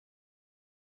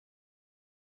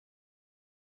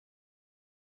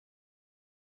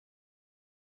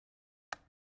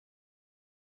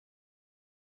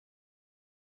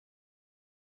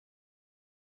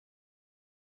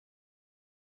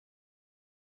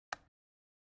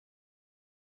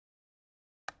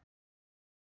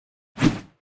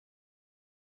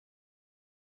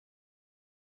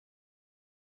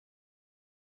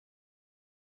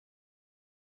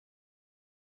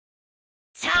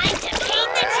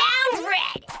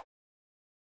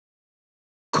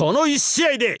この1試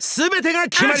合で全てが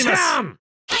決まります。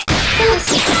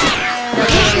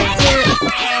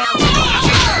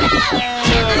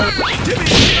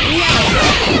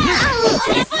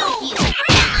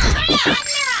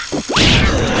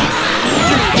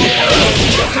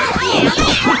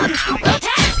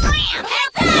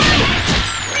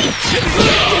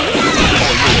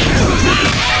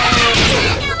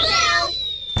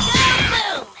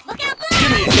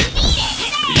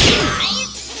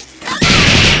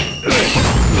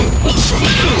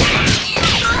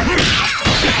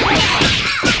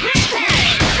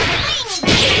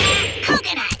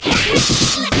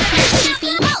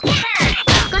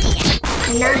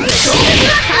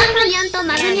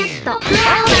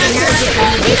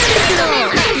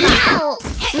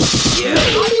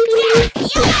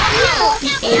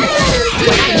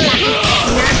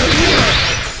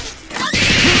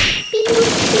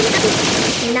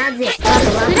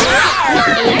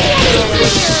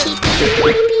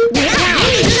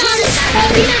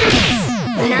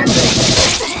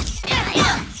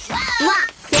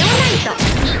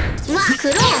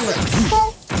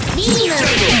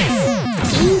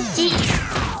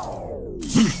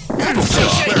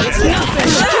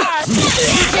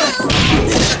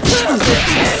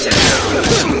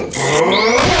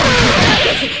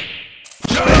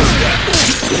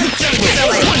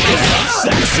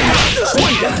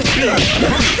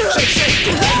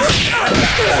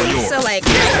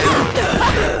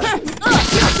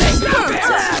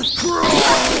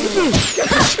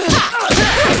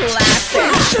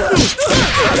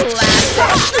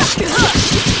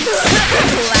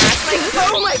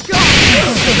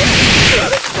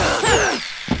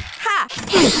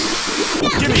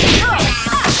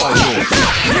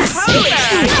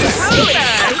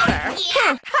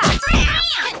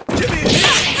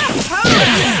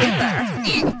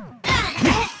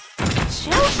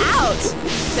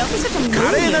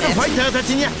華麗なるファイターたち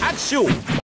に拍手を。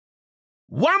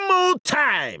 One more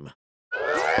time。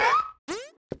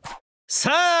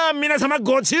 さあ皆様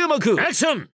ご注目。アクシ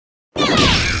ョン。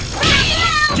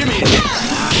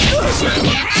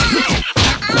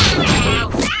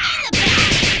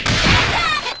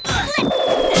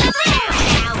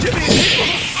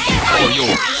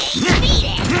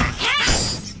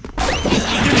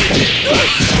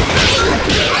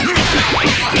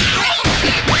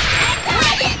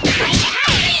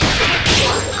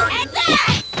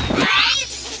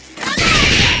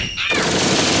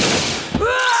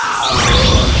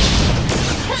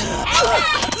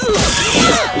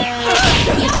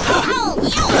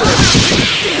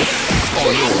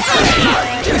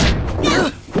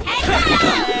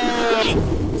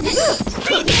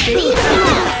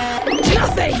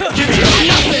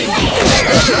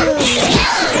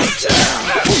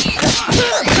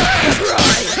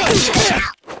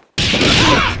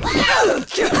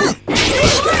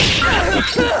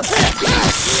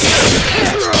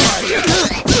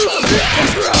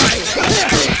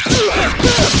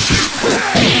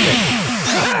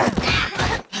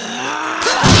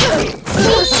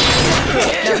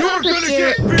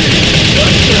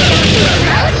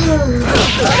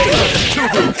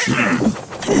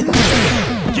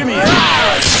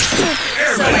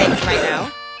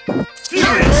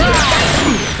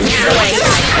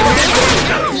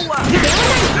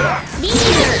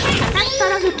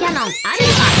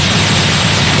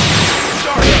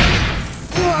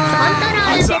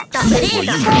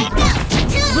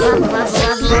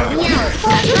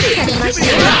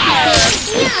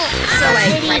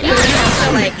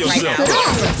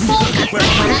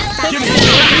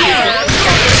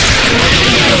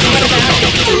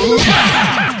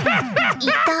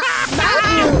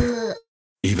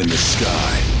Even the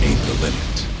sky ain't the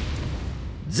limit.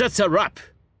 That's a wrap.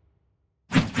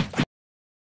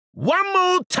 One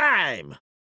more time.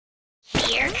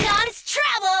 Here comes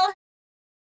trouble.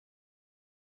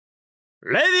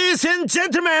 Ladies and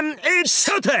gentlemen, it's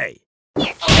showtime.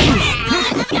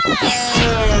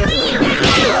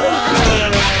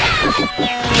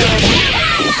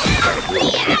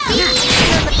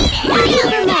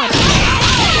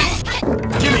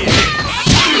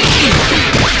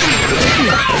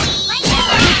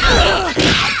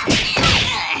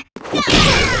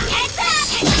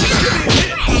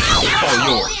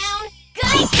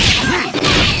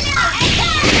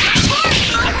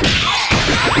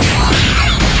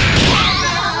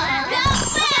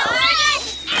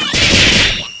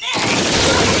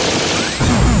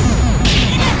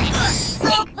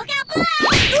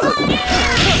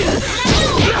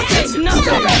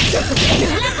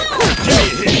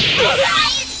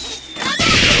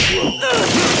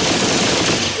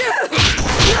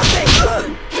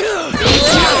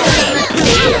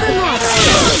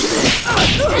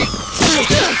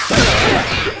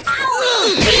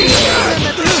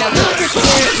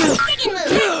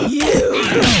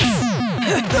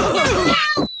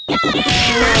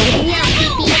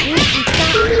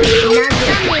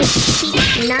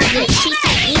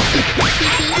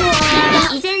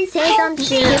 이젠 세선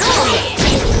중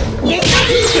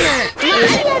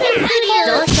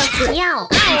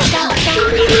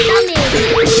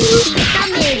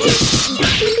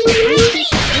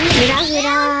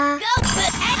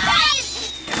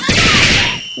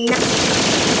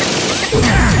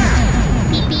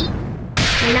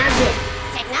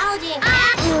Technology and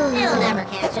cats, it'll never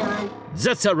catch on.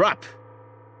 That's a wrap.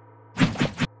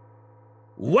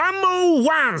 One more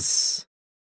once.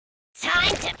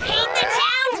 Time to paint the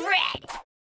town red.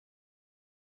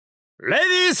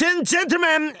 Ladies and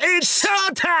gentlemen, it's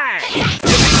showtime.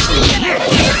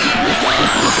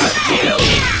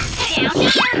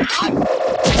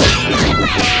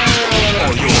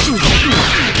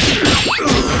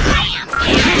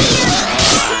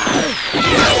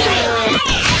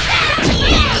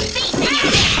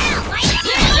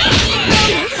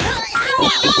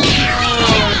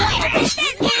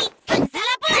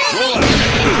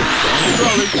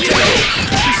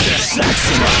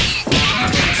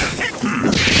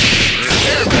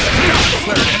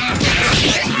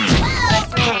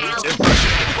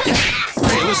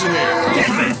 Hey, listen here.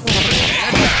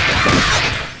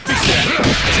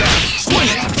 Swing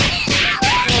it.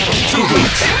 2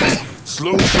 beats.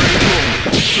 Slow frame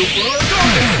rolling. Super.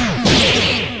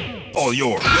 All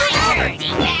yours.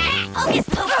 Hocus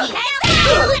pocus.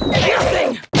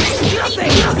 Nothing!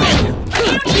 Nothing!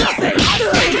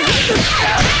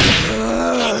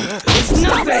 It's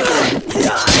nothing!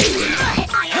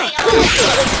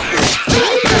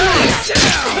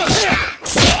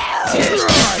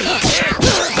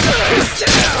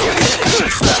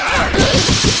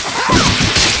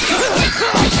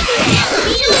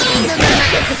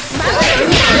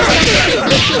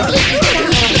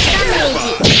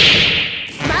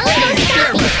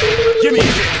 Give me a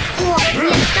hit.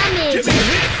 Give me a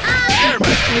hit.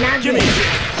 Give me a hit.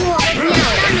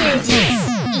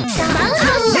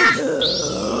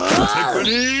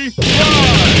 Ready?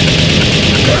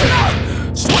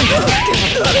 Swing it.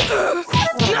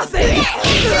 Nothing!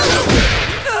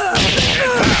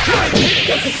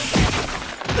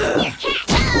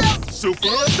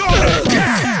 Super.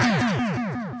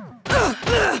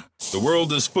 The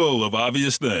world is full of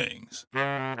obvious things.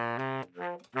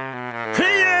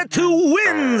 Player to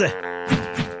win.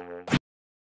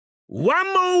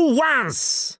 One more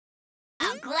once.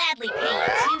 I'll gladly pay you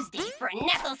Tuesday for a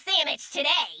knuckle sandwich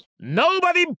today.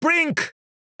 Nobody blink.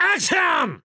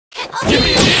 Action!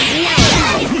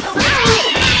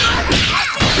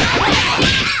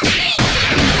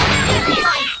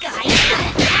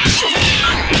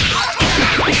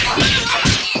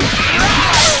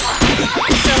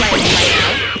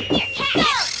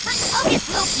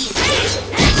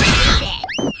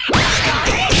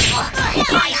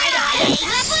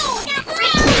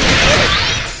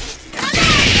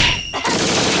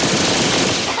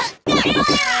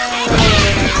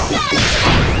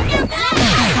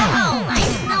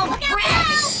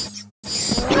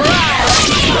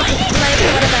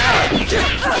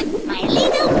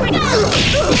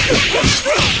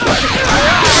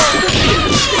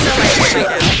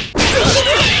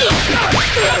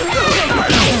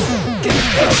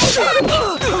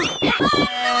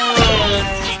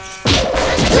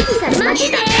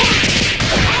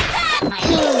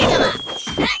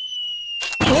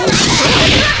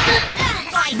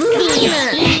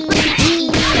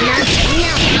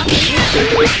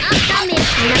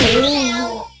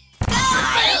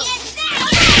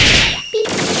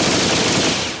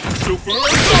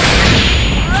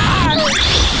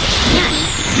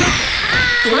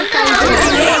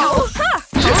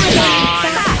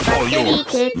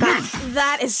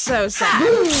 That is so sad.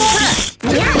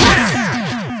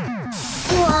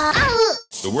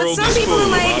 The world Some is people full of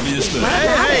like- obvious things.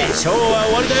 Hey, so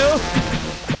what do you?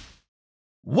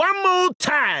 One more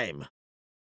time.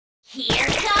 Here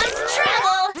comes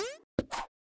trouble.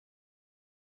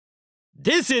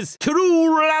 This is true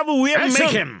love we're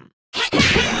making.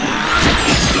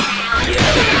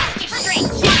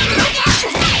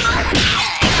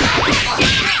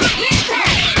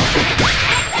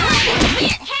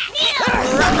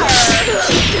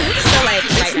 So like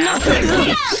right now.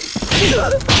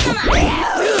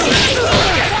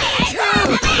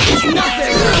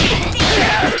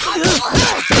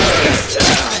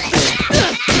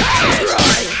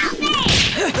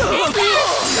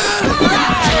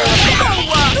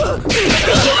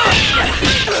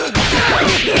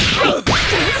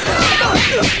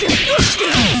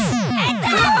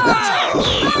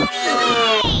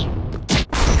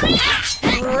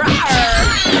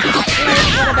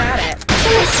 What about it?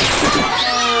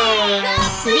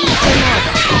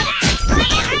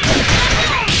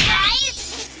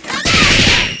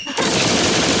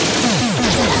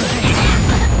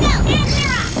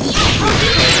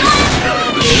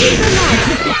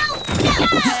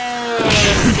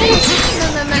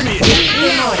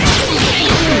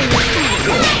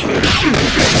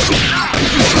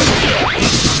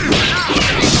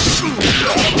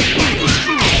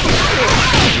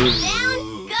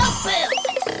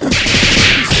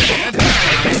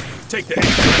 Take the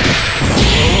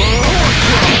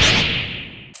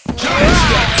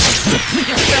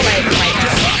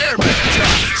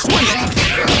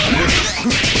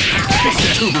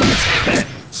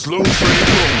slow train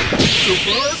rolling.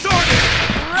 Super target.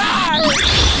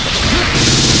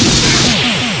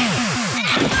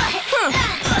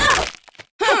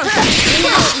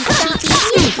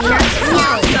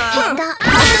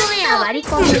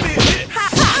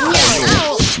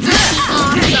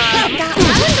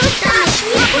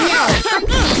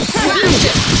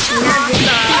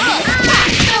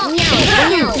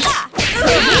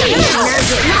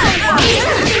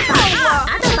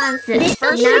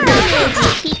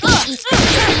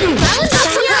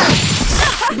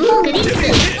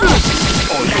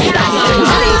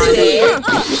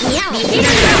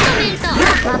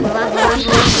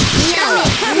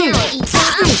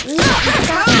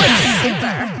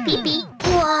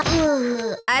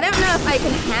 I don't know if I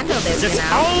can handle this Just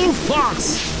now. all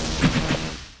fox.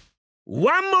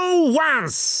 One more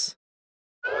once.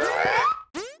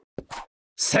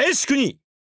 静粛に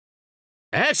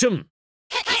アクション。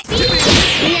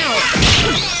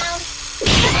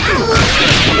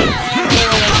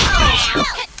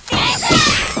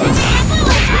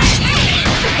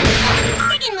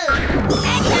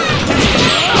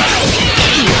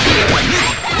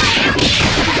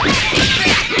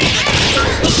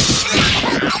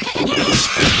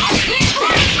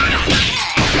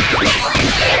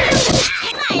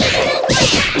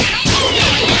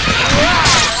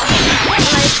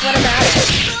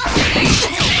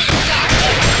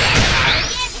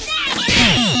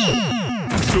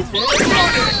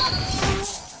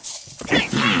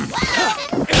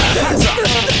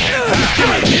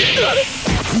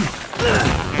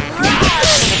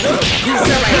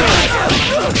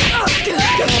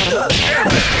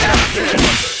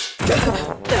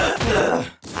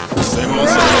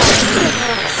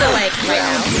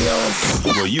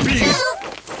Well, you be.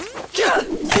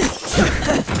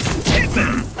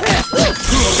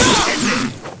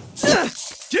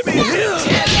 Give me a hit.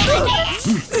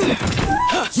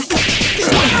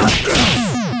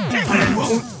 I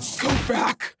won't go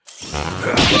back.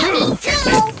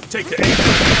 Take the aim.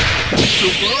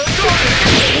 Super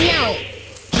target.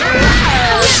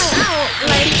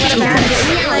 What about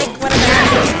it? Like, what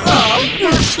about it? Oh.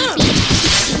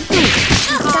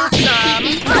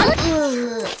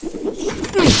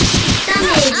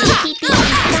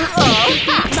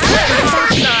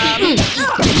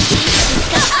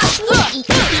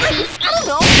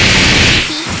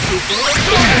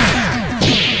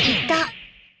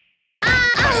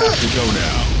 To go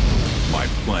now. My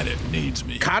planet needs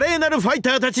me. 華麗なるファイ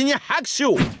ターたちに拍手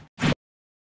を。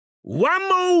One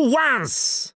more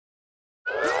once.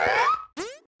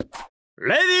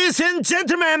 Ladies and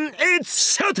gentlemen,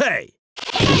 it's showtime.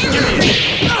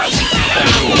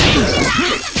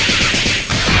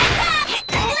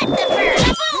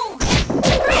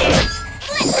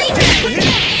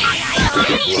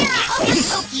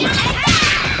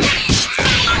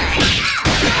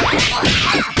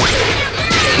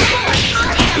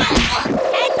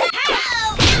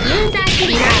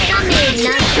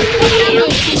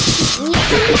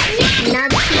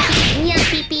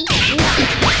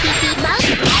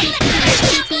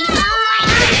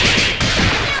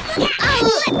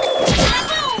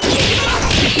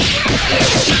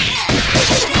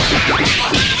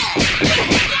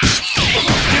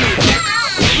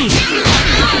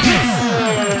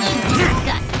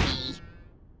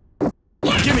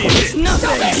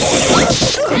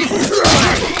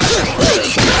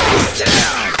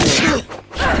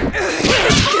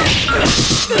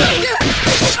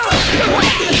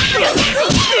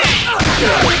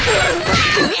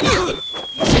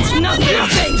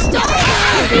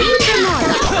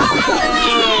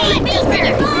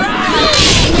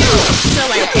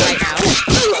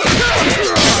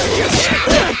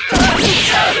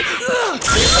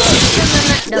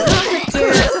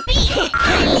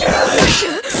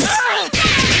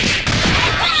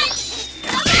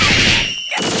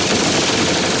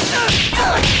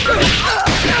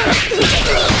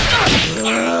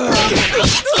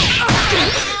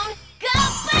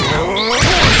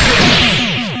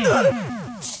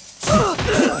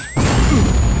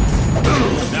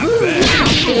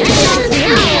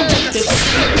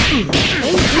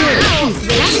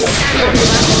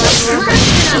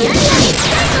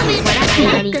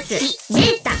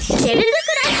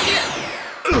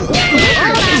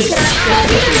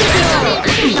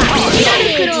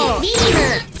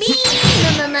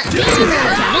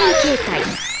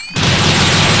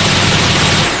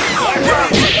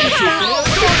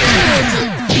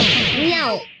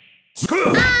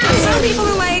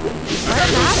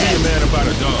 a man about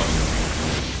a dog.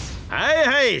 はい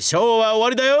はい、ショーは終わ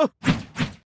りだよ。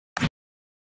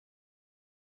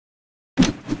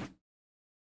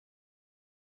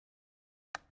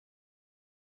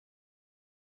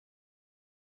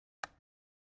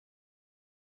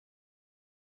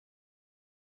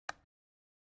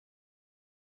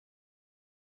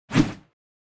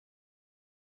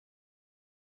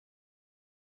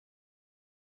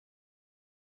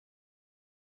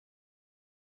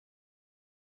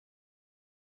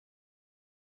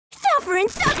Suffering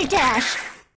succotash!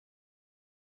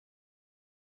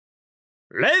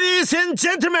 Ladies and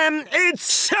gentlemen,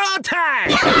 it's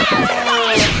showtime!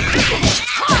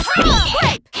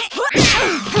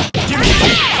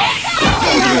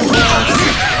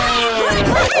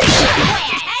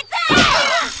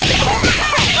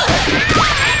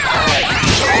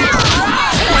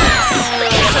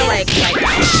 So like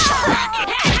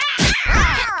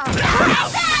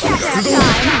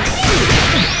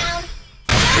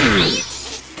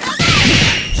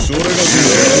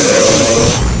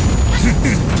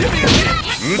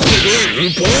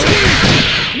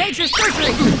Major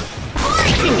surgery!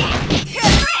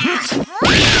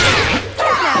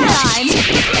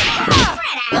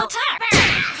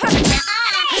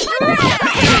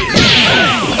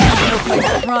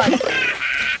 Run.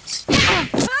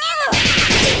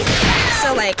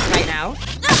 So like right now?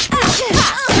 Totally!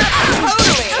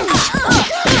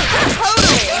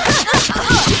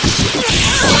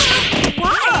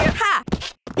 Why? Ha!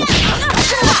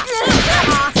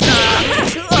 Awesome!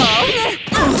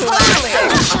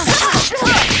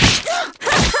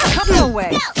 No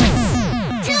way!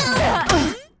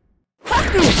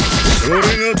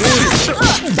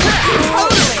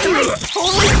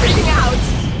 Totally freaking out!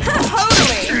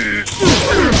 Totally!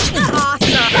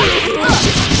 Awesome!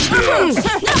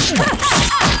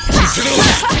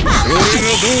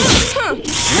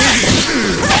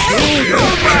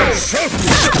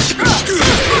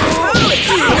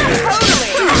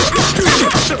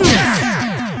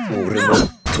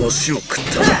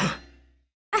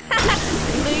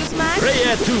 Lose match?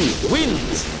 Player 2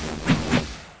 wins!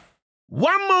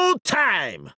 One more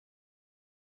time!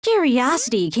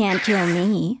 Curiosity can't kill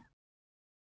me.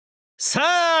 さ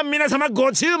あ皆様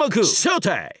ご注目ショー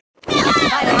タイ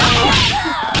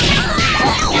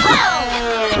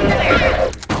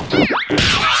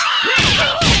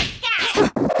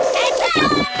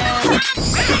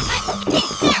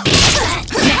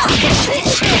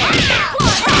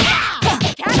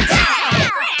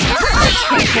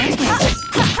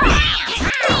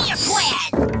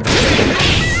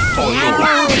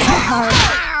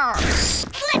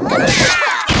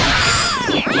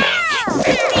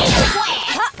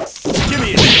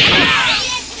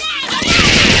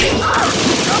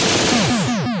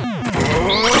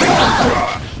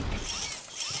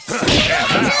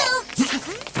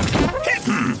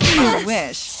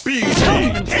Wish. Be Don't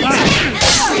even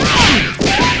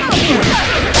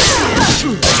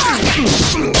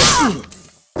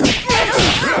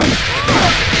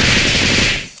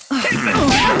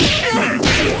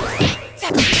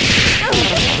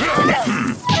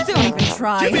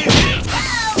try. Don't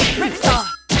even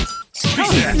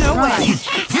try. No way.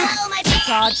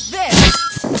 Dodge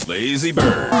this. Lazy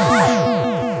bird.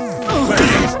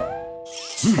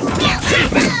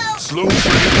 Slow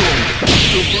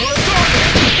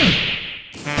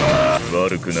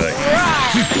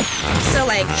So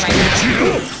like right now.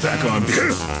 back on me.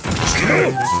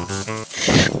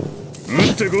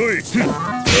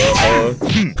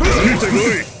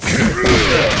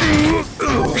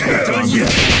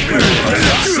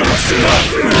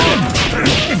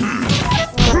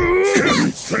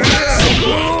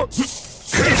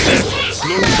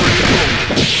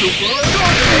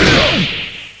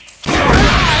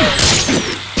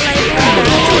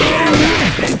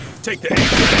 Take the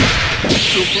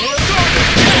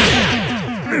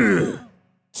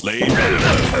Lay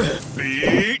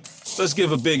beat. Let's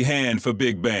give a big hand for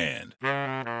Big Band.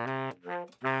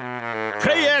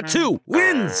 Player 2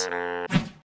 wins.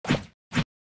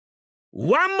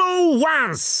 One more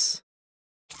once.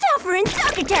 Suffering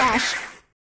succotash.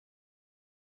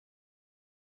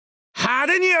 派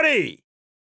手にやれ。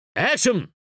アクション。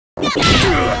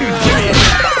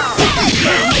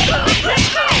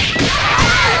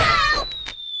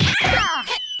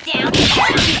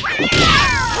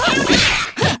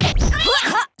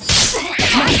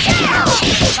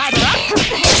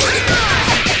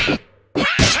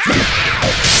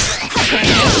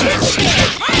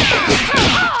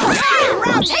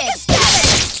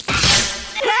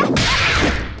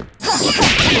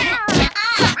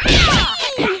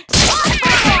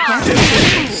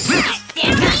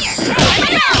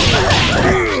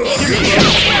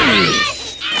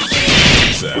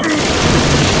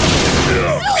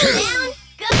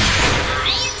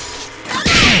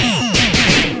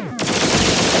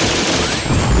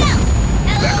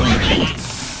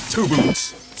Two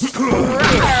boots. So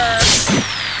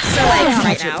like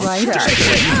right now.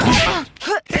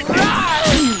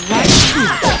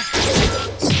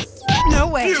 No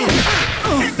way.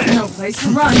 No place to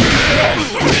run.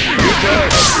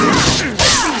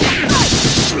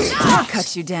 I'll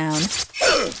cut you down.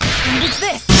 And it's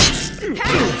this.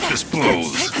 This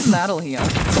blows. That'll heal.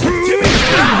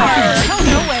 Oh,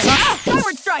 no way.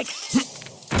 Forward strike.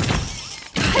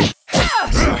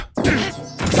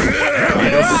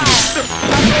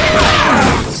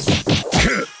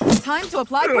 Time to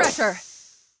apply pressure.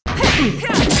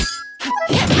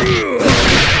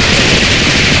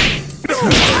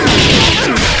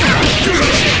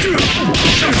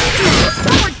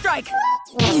 Forward strike.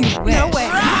 No way.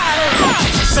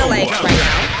 So like right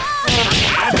now.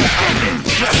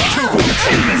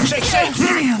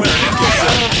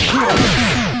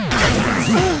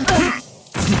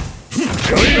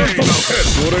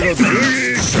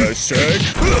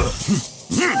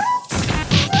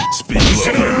 Speed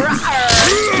low.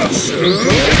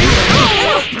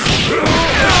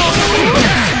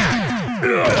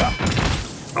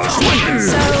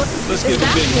 So, is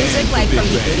that music like from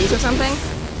the 80s or something?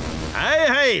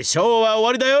 Hey, show終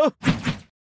わりだよ.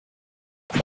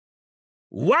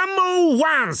 One more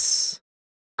once.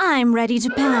 I'm ready to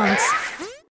pounce.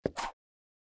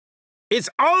 It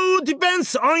all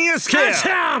depends on your skill.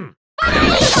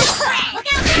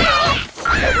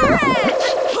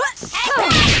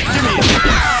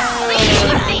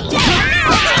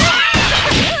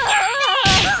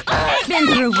 Been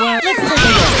through work. Let's take a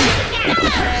look.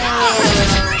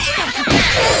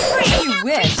 You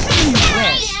wish. You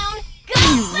wish.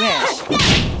 You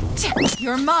wish.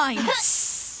 You're mine.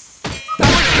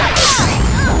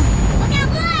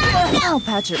 I'll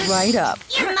patch it right up.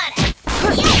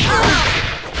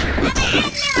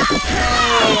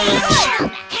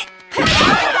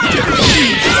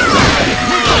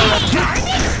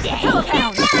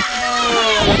 Telepound.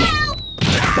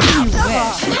 You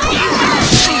wish.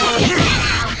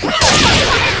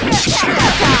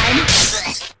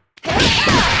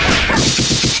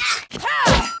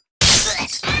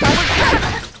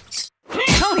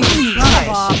 Tony,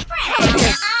 gosh.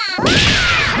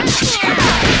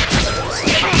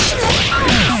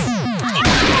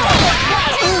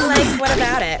 Like, what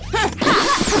about it?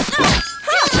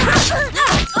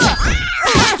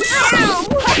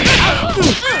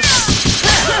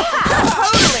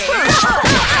 Totally.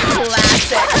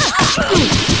 Classic.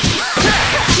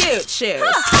 Cute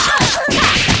shoes.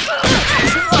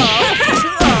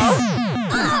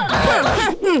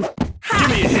 Give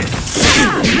me a hit.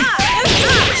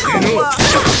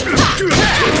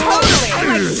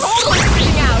 Totally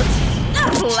out.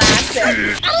 Classic.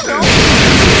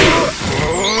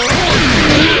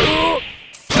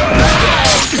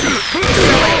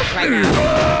 Right now.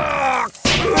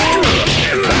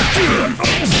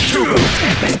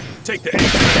 Take the aim.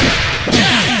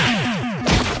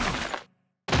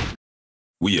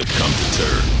 We have come to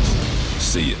terms.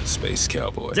 See ya, Space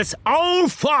Cowboy. That's all,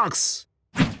 folks.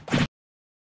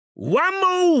 One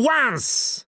more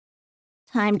once.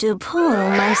 Time to pull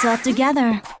myself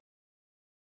together.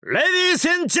 Ladies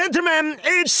and gentlemen,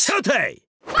 it's showtime.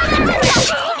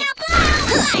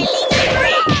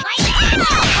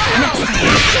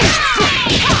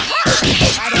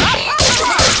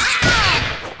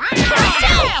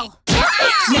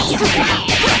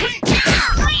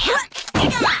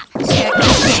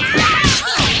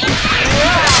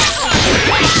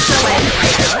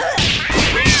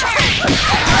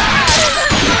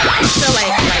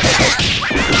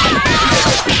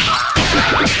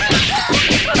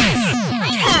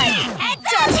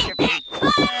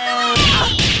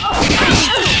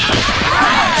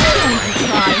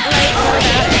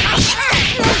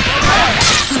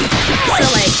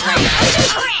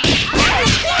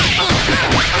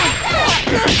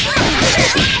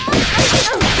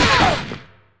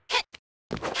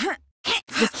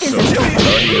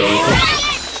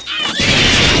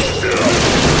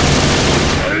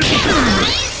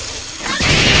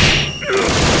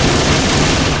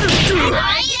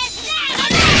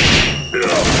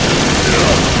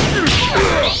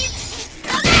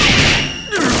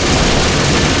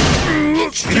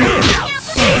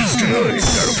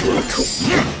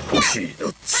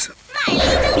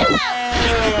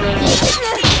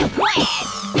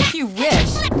 You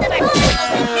wish.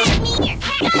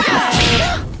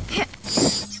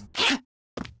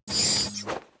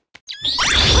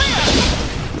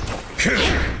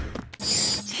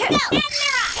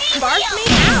 Bark me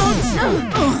out.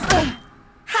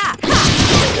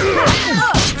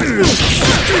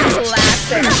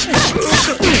 Classic.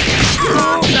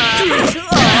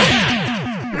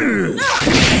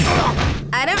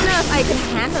 I don't know if I can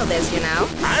handle this, you know?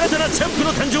 新たなチャンプ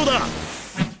の誕生だ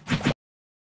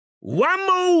One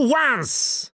more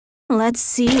once! Let's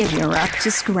see if you're up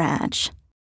to scratch.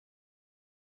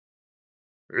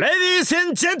 Ladies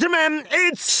and gentlemen,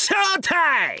 it's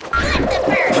showtime!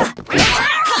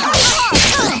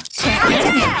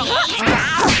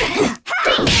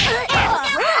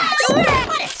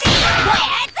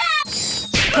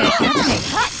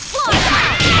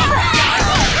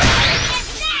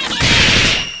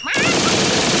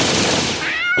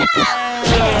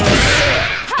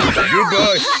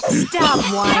 Goodbye! Stop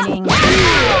whining.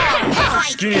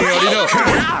 Skinny Arena!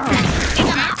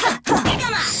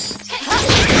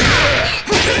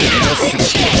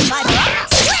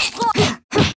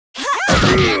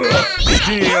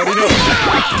 Skinny Arena!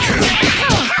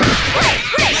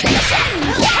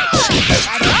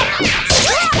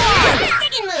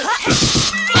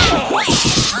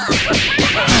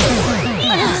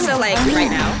 So, like, right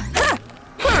now.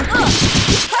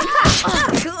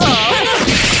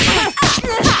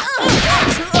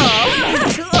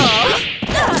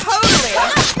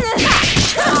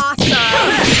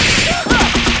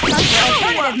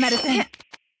 Medicine.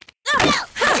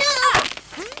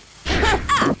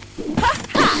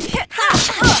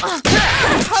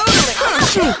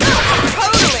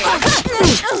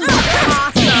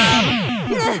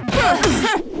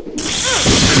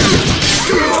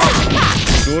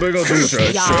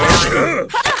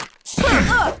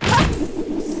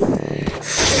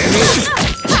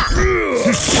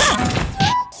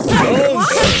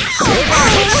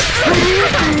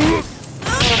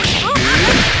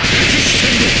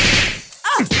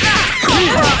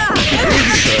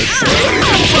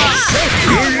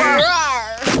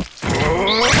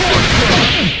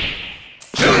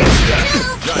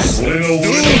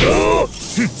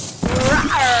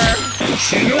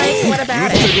 What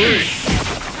about it?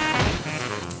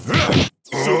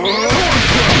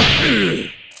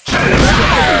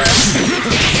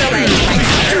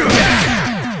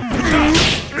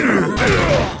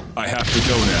 I have to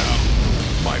go now.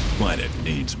 My planet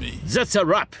needs me. That's a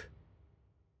wrap.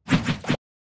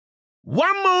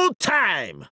 One more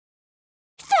time.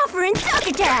 Suffering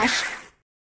succotash!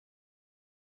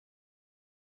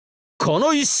 こ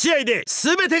の1試合で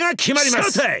全てが決まりま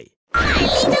す。So,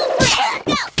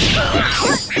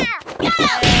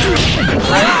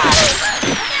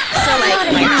 like, what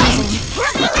about it?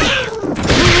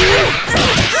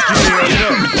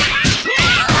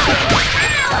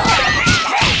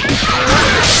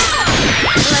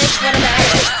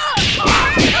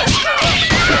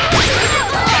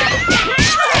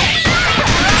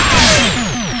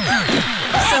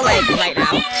 So, like, right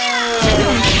now.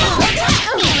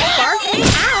 Barking?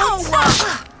 Ow!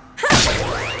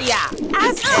 Yeah,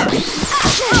 as if.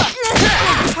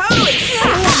 Holy shit!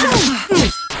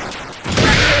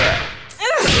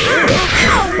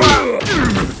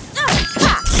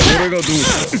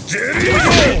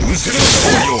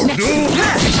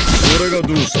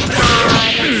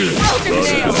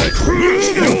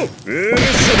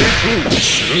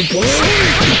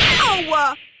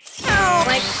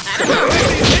 Like, I don't know.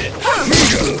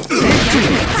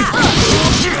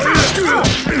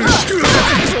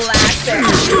 Classic.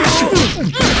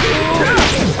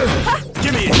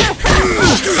 Give me it.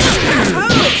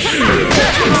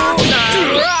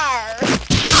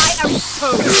 I am so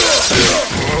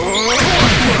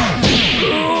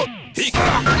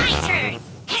My turn.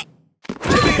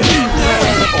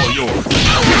 All yours.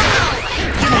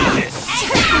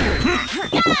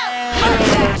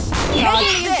 All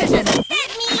yours.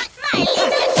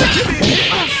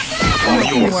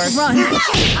 Run.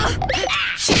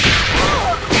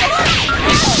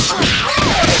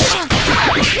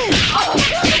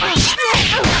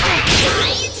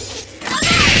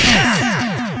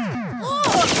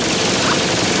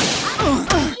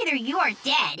 Either you're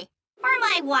dead, or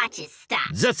my watch is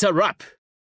stopped. That's a wrap.